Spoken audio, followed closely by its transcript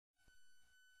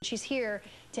She's here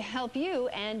to help you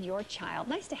and your child.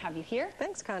 Nice to have you here.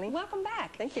 Thanks, Connie. Welcome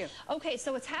back. Thank you. Okay,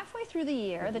 so it's halfway through the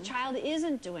year. The child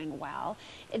isn't doing well.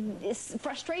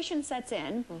 Frustration sets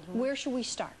in. Where should we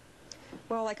start?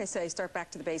 Well, like I say, start back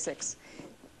to the basics.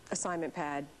 Assignment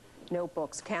pad,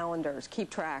 notebooks, calendars, keep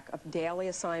track of daily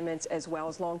assignments as well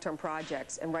as long-term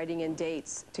projects and writing in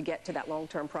dates to get to that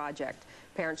long-term project.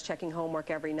 Parents checking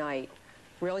homework every night.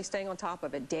 Really staying on top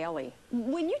of it daily.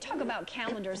 When you talk about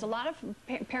calendars, a lot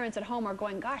of parents at home are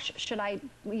going, gosh, you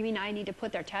mean I need to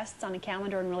put their tests on a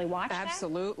calendar and really watch that?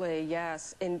 Absolutely,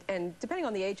 yes. And depending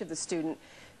on the age of the student,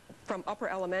 from upper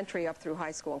elementary up through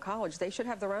high school and college, they should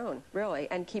have their own, really,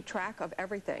 and keep track of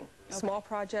everything. Okay. Small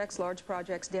projects, large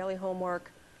projects, daily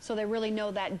homework. So they really know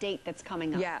that date that's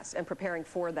coming up? Yes, and preparing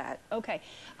for that. Okay.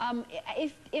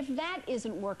 If that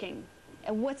isn't working,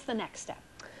 what's the next step?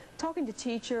 Talking to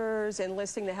teachers,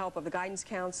 enlisting the help of the guidance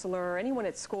counselor, anyone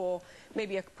at school,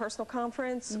 maybe a personal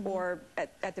conference, or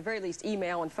at the very least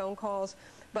email and phone calls.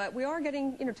 But we are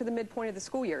getting, to the midpoint of the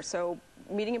school year, so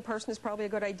meeting in person is probably a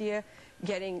good idea.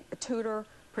 Getting a tutor,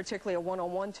 particularly a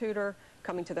one-on-one tutor,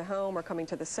 coming to the home or coming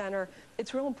to the center.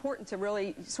 It's real important to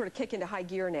really sort of kick into high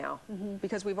gear now,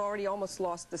 because we've already almost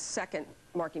lost the second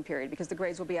marking period, because the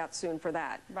grades will be out soon for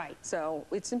that. Right. So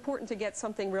it's important to get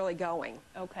something really going.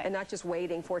 Okay. And not just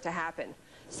waiting for it to happen.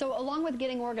 So along with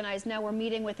getting organized, now we're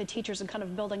meeting with the teachers and kind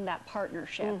of building that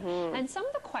partnership. And some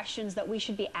of the questions that we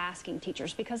should be asking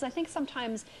teachers, because I think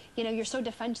sometimes, you're so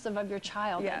defensive of your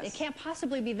child. Yes. It can't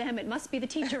possibly be them, it must be the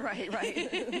teacher. Right.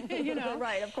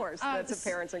 Right, of course. That's a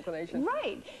parent's inclination.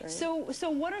 Right. So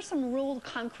what are some real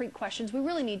concrete questions we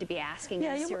really need to be asking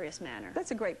in a serious manner?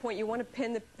 That's a great point. You want to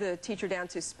pin the teacher down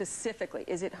to specifically,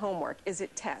 is it homework, is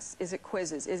it tests, is it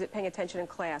quizzes, is it paying attention in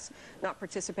class, not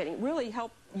participating? Really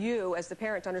help you as the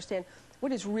parent to understand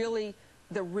what is really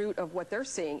the root of what they're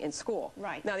seeing in school.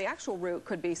 Right. Now, the actual root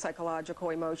could be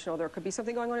psychological, emotional. There could be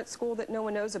something going on at school that no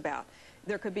one knows about.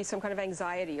 There could be some kind of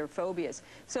anxiety or phobias.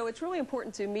 So it's really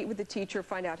important to meet with the teacher,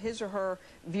 find out his or her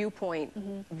viewpoint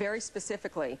very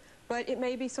specifically. But it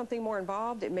may be something more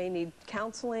involved. It may need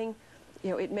counseling.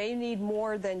 It may need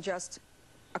more than just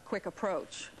a quick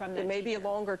approach. It may be a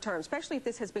longer term, especially if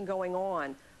this has been going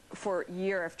on for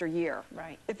year after year.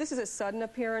 Right. If this is a sudden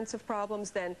appearance of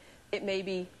problems, then it may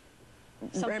be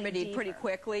remedied pretty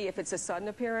quickly if it's a sudden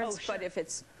appearance. Sure. But if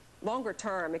it's longer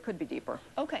term, it could be deeper.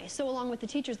 Okay, so along with the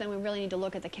teachers, then we really need to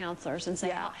look at the counselors and say,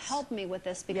 help me with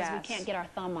this, because we can't get our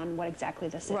thumb on what exactly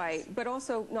this is. Right, but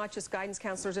also not just guidance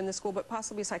counselors in the school, but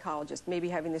possibly a psychologist, maybe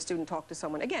having the student talk to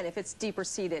someone. Again, if it's deeper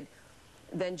seated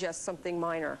than just something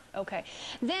minor. Okay.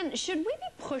 Then should we be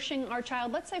pushing our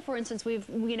child? Let's say, for instance, we've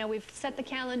set the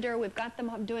calendar, we've got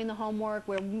them doing the homework,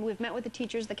 we've met with the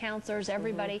teachers, the counselors,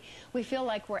 everybody. We feel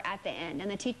like we're at the end,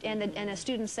 and the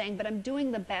student's saying, but I'm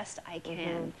doing the best I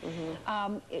can.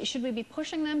 Should we be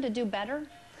pushing them to do better?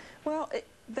 Well,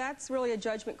 that's really a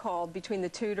judgment call between the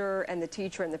tutor and the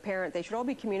teacher and the parent. They should all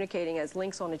be communicating as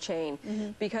links on a chain,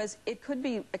 because it could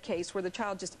be a case where the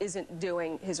child just isn't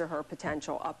doing his or her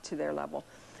potential up to their level.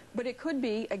 But it could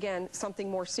be, again,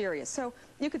 something more serious. So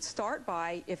you could start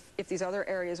by, if these other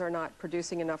areas are not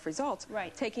producing enough results,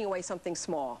 taking away something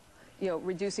small.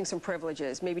 Reducing some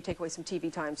privileges, maybe take away some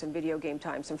TV time, some video game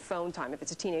time, some phone time, if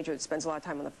it's a teenager that spends a lot of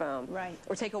time on the phone. Right.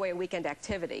 Or take away a weekend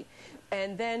activity.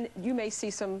 And then you may see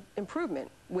some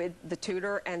improvement with the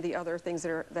tutor and the other things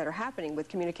that are happening with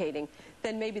communicating.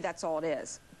 Then maybe that's all it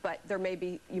is. But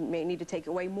you may need to take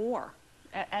away more.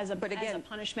 As a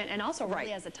punishment, and also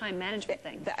really as a time management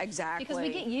thing. Exactly. Because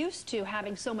we get used to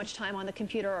having so much time on the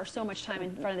computer or so much time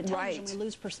in front of the television, we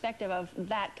lose perspective of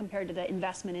that compared to the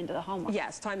investment into the homework.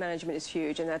 Yes, time management is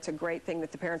huge, and that's a great thing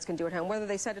that the parents can do at home. Whether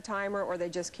they set a timer or they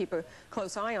just keep a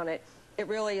close eye on it, it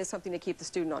really is something to keep the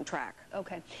student on track.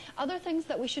 Okay. Other things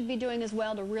that we should be doing as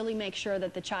well to really make sure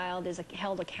that the child is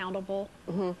held accountable?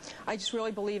 I just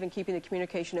really believe in keeping the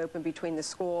communication open between the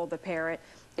school, the parent,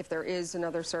 if there is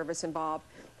another service involved.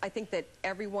 I think that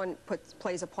everyone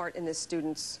plays a part in this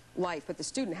student's life, but the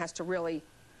student has to really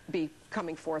be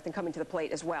coming forth and coming to the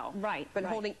plate as well. Right. But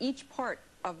holding each part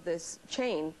of this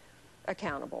chain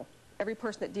accountable. Every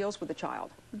person that deals with the child.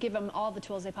 Give them all the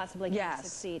tools they possibly can to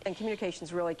succeed. And communication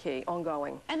is really key,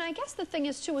 ongoing. And I guess the thing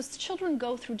is, too, is children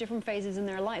go through different phases in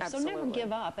their life. Absolutely. So never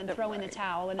give up and throw in the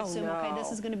towel and assume, okay,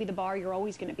 this is going to be the bar you're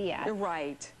always going to be at.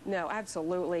 Right. No,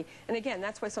 absolutely. And again,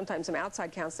 that's why sometimes some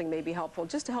outside counseling may be helpful,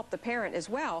 just to help the parent as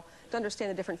well to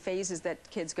understand the different phases that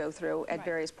kids go through at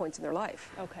various points in their life.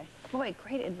 Okay. Boy,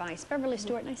 great advice. Beverly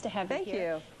Stewart, nice to have you here. Thank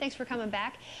you. Thanks for coming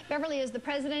back. Beverly is the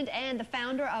president and the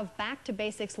founder of Back to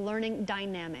Basics Learning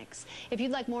Dynamics. If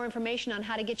you'd like more information on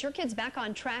how to get your kids back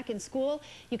on track in school,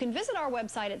 you can visit our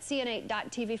website at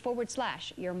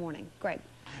cn8.tv/yourmorning. Greg.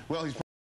 Well, he's